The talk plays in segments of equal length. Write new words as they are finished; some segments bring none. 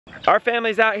Our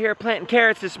family's out here planting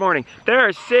carrots this morning. There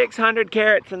are 600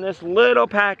 carrots in this little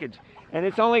package, and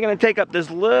it's only gonna take up this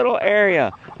little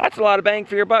area. That's a lot of bang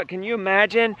for your buck. Can you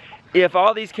imagine if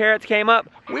all these carrots came up?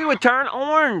 We would turn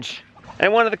orange.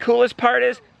 And one of the coolest part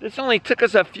is, this only took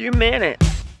us a few minutes.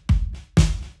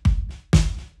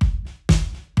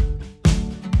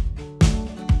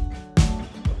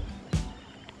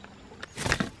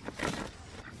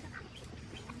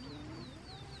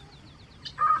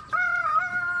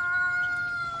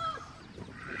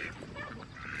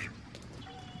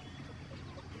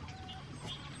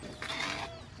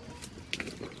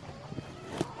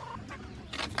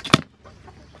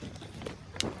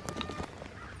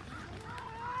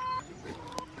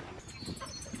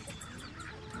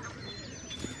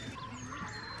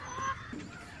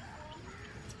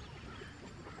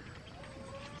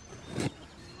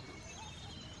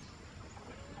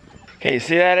 Okay, you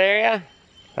see that area?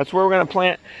 That's where we're gonna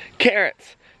plant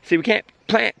carrots. See, we can't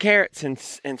plant carrots in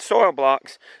soil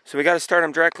blocks, so we gotta start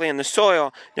them directly in the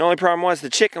soil. The only problem was the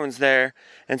chicken was there,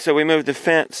 and so we moved the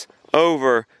fence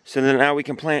over so that now we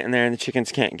can plant in there and the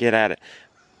chickens can't get at it.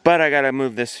 But I gotta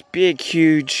move this big,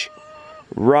 huge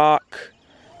rock,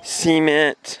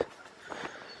 cement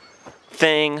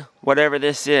thing, whatever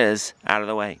this is, out of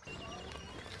the way.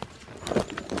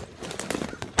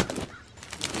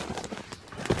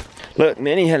 Look,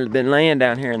 Minnie had been laying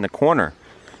down here in the corner.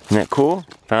 Isn't that cool?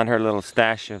 Found her little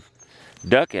stash of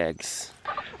duck eggs.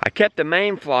 I kept the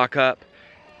main flock up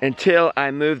until I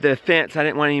moved the fence. I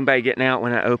didn't want anybody getting out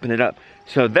when I opened it up.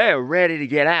 So they're ready to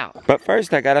get out. But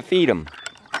first I gotta feed them.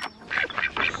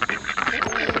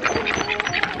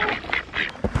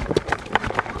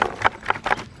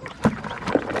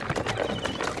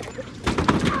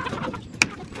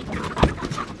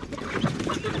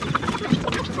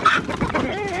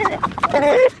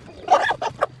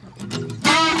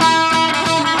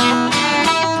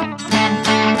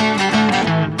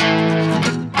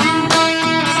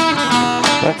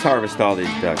 Let's harvest all these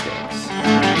duck eggs.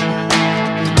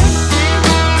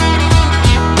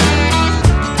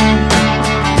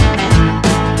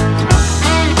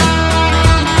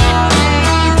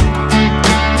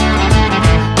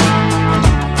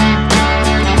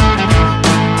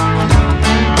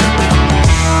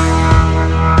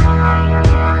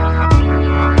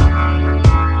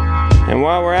 And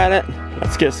while we're at it,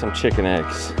 let's get some chicken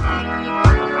eggs.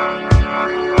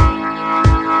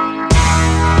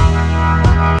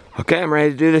 Okay, I'm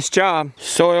ready to do this job.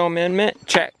 Soil amendment,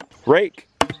 check. Rake,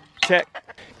 check.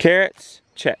 Carrots,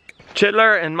 check.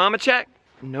 Chidler and Mama check.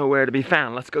 Nowhere to be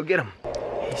found. Let's go get them.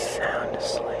 He's sound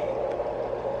asleep.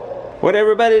 What'd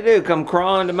everybody do? Come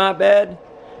crawling to my bed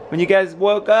when you guys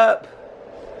woke up?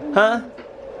 Huh?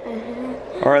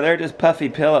 Or are there just puffy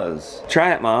pillows?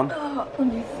 Try it, Mom. Oh, let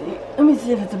me see. Let me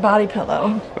see if it's a body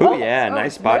pillow. Ooh, yeah,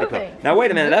 nice body pillow. Now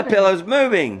wait a minute, that pillow's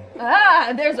moving.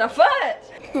 Ah, there's a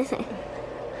foot.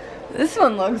 This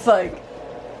one looks like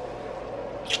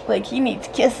he needs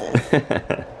kisses.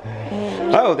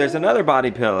 Oh, there's another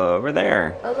body pillow over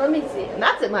there. Oh, let me see. And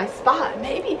that's in my spot.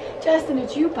 Maybe, Justin,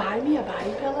 did you buy me a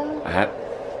body pillow?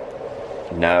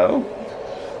 No.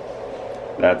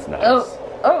 That's nice.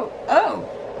 Oh.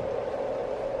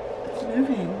 It's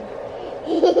moving.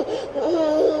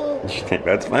 You think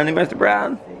that's funny, Mr.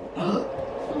 Brown?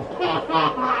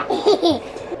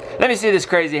 Let me see this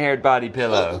crazy haired body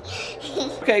pillow.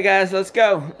 Okay guys, let's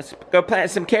go. Let's go plant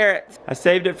some carrots. I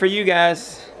saved it for you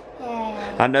guys.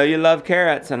 I know you love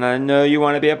carrots and I know you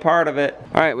want to be a part of it.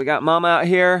 All right, we got Mama out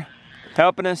here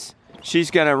helping us.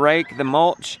 She's gonna rake the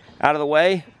mulch out of the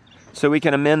way so we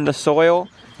can amend the soil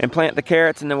and plant the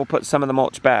carrots, and then we'll put some of the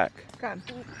mulch back. Okay.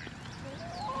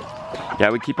 Yeah,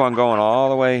 we keep on going all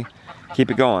the way. Keep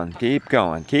it going, keep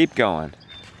going, keep going.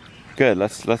 Good,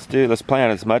 let's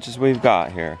plant as much as we've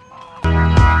got here.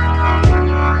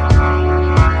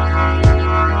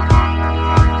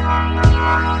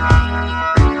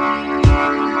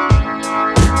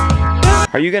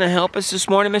 Are you gonna help us this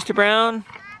morning, Mr. Brown?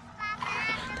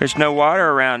 There's no water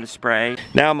around to spray.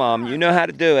 Now, Mom, you know how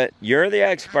to do it. You're the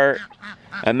expert.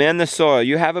 Amend the soil.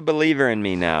 You have a believer in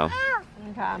me now.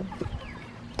 Okay.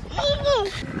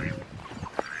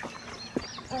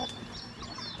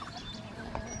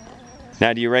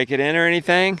 Now, do you rake it in or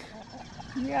anything?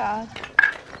 Yeah.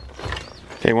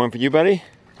 Okay, one for you, buddy.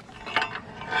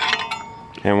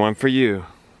 And one for you.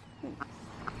 All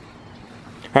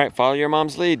right, follow your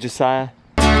mom's lead, Josiah.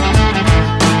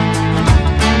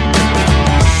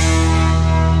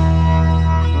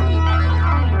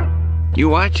 You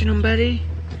watching them, buddy?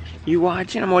 You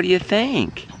watching them? What do you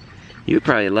think? You'd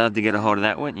probably love to get a hold of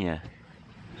that, wouldn't you?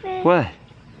 What?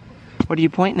 What are you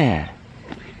pointing at?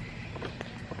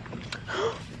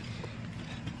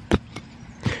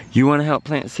 You want to help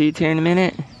plant seeds here in a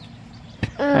minute?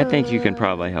 I think you can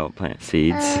probably help plant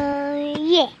seeds.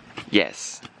 Yeah.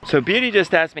 Yes. So Beauty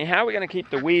just asked me, how are we going to keep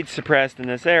the weeds suppressed in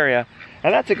this area?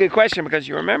 And that's a good question, because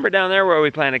you remember down there where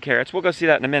we planted carrots. We'll go see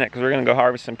that in a minute, because we're going to go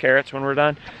harvest some carrots when we're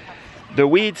done. The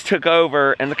weeds took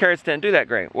over and the carrots didn't do that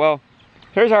great. Well,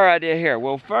 here's our idea here.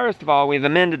 Well, first of all, we've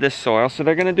amended this soil, so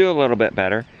they're going to do a little bit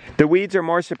better. The weeds are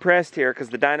more suppressed here because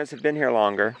the dinos have been here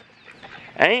longer.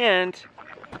 And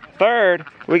third,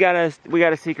 we got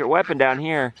a secret weapon down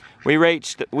here. We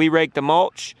raked the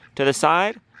mulch to the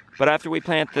side, but after we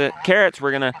plant the carrots,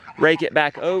 we're gonna rake it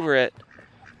back over it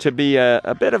to be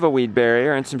a bit of a weed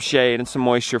barrier and some shade and some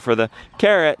moisture for the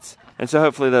carrots. And so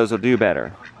hopefully those will do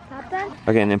better.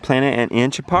 Okay, and then plant it an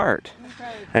inch apart.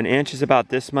 An inch is about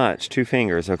this much, 2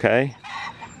 fingers, okay?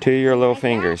 2 of your little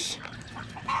fingers.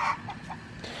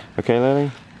 Okay,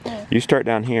 Lily? You start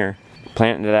down here.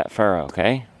 Plant into that furrow,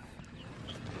 okay?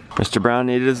 Mr. Brown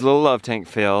needed his little love tank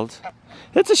filled.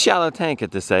 It's a shallow tank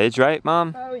at this age, right,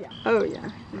 Mom? Oh yeah. Oh yeah.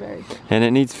 Very. And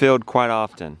it needs filled quite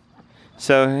often.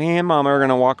 So he and Mama are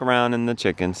gonna walk around in the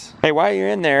chickens. Hey, while you're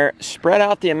in there, spread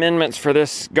out the amendments for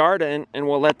this garden and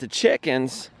we'll let the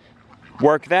chickens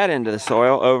work that into the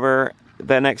soil over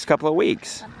the next couple of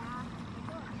weeks.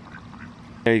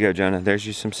 There you go, Jonah. There's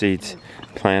you some seeds.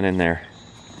 Plant in there.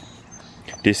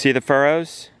 Do you see the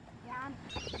furrows?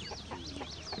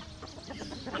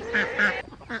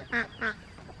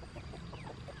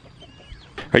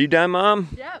 Are you done, Mom?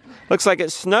 Yep. Looks like it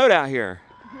snowed out here.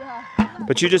 Yeah.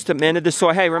 But you just amended the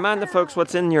soil. Hey, remind the folks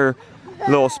what's in your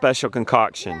little special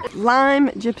concoction.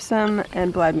 Lime, gypsum,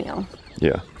 and blood meal.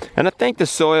 Yeah. And I think the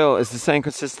soil is the same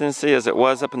consistency as it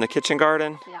was up in the kitchen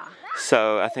garden. Yeah.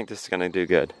 So I think this is gonna do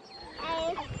good.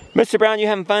 Mr. Brown, you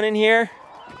having fun in here?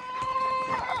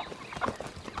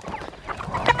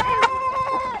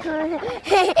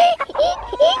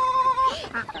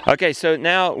 Okay, so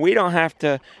now we don't have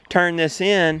to turn this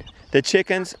in. The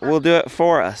chickens will do it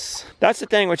for us. That's the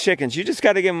thing with chickens. You just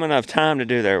got to give them enough time to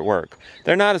do their work.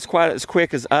 They're not as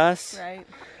quick as us. Right.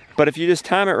 But if you just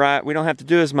time it right, we don't have to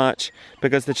do as much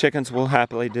because the chickens will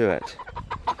happily do it.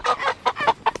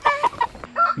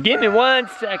 Give me 1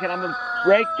 second. I'm going to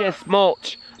rake this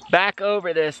mulch back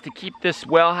over this to keep this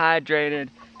well hydrated,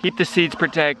 keep the seeds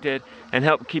protected, and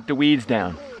help keep the weeds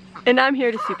down. And I'm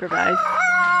here to supervise.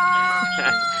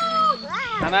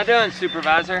 How am I doing,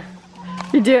 Supervisor?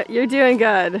 You're doing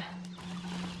good.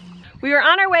 We were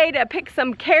on our way to pick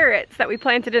some carrots that we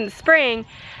planted in the spring,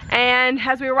 and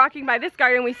as we were walking by this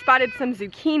garden, we spotted some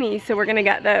zucchini, so we're gonna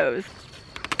get those.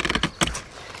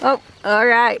 Oh, all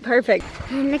right, perfect.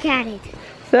 Look at it.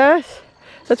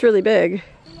 That's really big.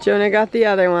 Jonah got the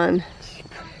other one.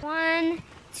 1,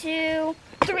 2,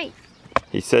 3.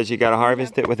 He says you gotta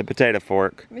harvest it with a potato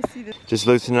fork. Let me see this. Just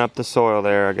loosen up the soil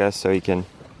there, I guess, so you can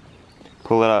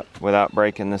pull it up without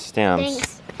breaking the stems.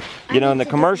 Thanks. You know, in the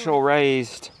commercial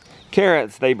raised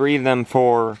carrots, they breed them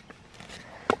for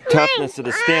toughness of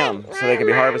the stem so they can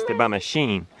be harvested by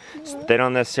machine. So they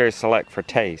don't necessarily select for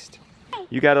taste.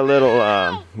 You got a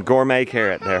little gourmet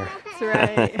carrot there. That's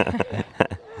right.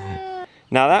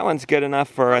 Now that one's good enough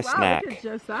for a Wow, snack. look at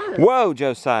Josiah. Whoa,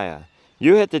 Josiah.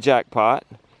 You hit the jackpot.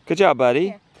 Good job,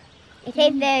 buddy. It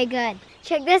tastes very good.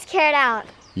 Check this carrot out.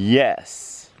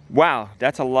 Yes. Wow,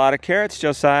 that's a lot of carrots,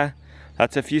 Josiah.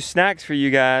 That's a few snacks for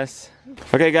you guys.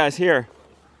 Okay, guys, here.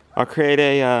 I'll create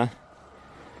a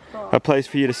place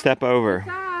for you to step over.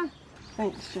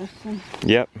 Thanks, Justin.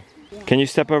 Yep. Can you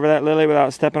step over that, Lily,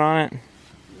 without stepping on it?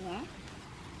 Yeah.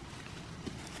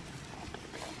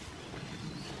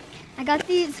 I got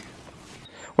these.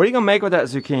 What are you gonna make with that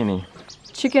zucchini?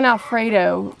 Chicken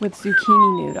Alfredo with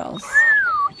zucchini noodles.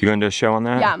 You gonna do a show on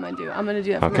that? Yeah, I'm gonna do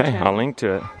that for my Okay, channel. I'll link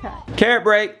to it. Carrot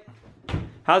break.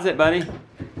 How's it, buddy?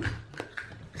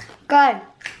 Good.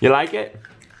 You like it?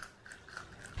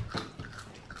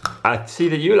 I see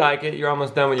that you like it. You're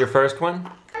almost done with your first one.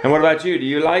 And what about you? Do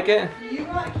you like it? Do you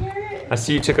want carrot? I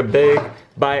see you took a big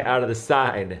bite out of the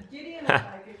side.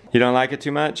 You don't like it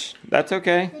too much? That's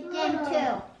okay.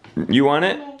 Them too. You want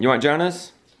it? You want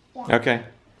Jonah's? Okay.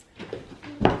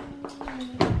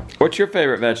 What's your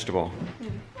favorite vegetable?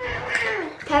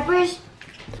 Peppers.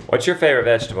 What's your favorite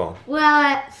vegetable?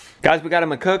 Well, Guys, we got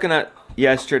him a coconut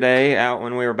yesterday out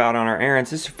when we were about on our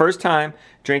errands. This is the first time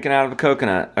drinking out of a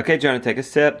coconut. Okay, Jonah, take a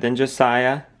sip, then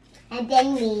Josiah, and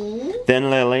then me.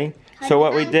 then Lily. So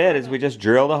what we did is we just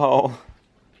drilled a hole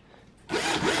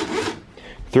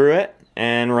through it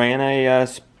and ran a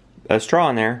straw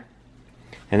in there.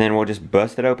 And then we'll just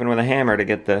bust it open with a hammer to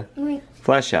get the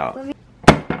flesh out.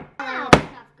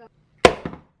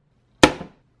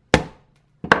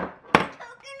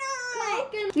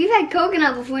 We've had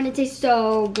coconut before and it tastes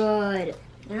so good.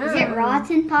 Is it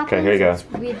rotten, Papa? Okay, here you go. It's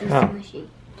weirdly Oh. smushy.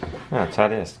 Oh, that's how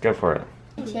it is. Go for it.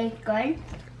 It tastes good.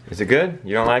 Is it good?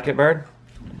 You don't like it, Bird?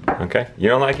 Okay. You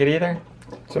don't like it either?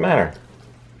 What's the matter?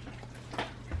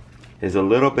 It's a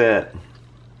little bit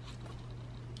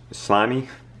slimy,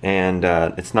 and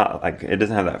it's not like, it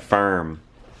doesn't have that firm.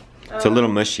 It's a little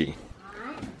mushy.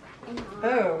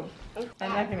 Oh, I'm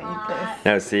not gonna eat this.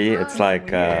 No, see, it's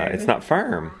like, it's not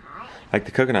firm. Like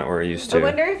the coconut we're used I to.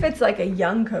 wonder if it's like a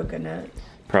young coconut.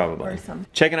 Probably. or something.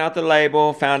 Checking out the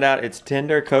label, found out it's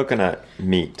tender coconut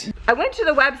meat. I went to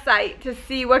the website to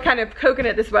see what kind of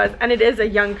coconut this was, and it is a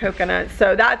young coconut,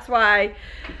 so that's why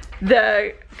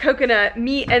the coconut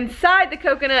meat inside the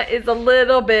coconut is a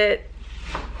little bit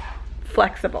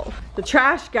flexible. The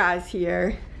trash guy's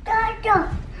here.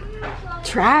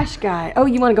 Trash guy. Oh,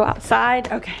 you want to go outside?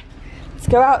 Okay, let's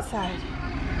go outside.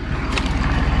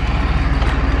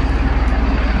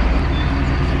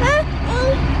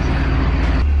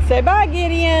 Say bye,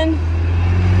 Gideon.